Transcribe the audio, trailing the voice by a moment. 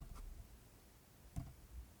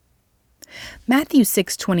Matthew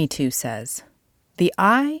 6:22 says, "The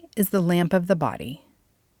eye is the lamp of the body.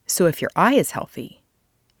 So if your eye is healthy,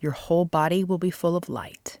 your whole body will be full of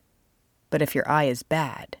light. But if your eye is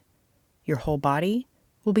bad, your whole body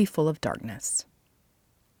will be full of darkness."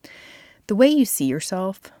 The way you see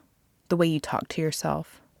yourself, the way you talk to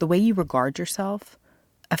yourself, the way you regard yourself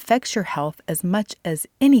affects your health as much as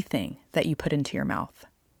anything that you put into your mouth.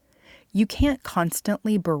 You can't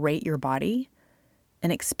constantly berate your body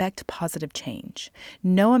and expect positive change.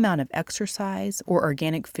 No amount of exercise or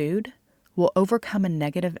organic food will overcome a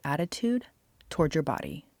negative attitude toward your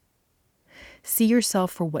body. See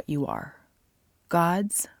yourself for what you are,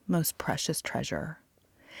 God's most precious treasure.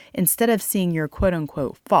 Instead of seeing your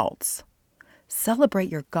quote-unquote faults, celebrate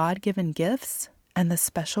your God-given gifts and the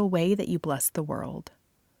special way that you bless the world.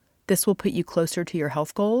 This will put you closer to your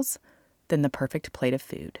health goals than the perfect plate of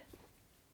food.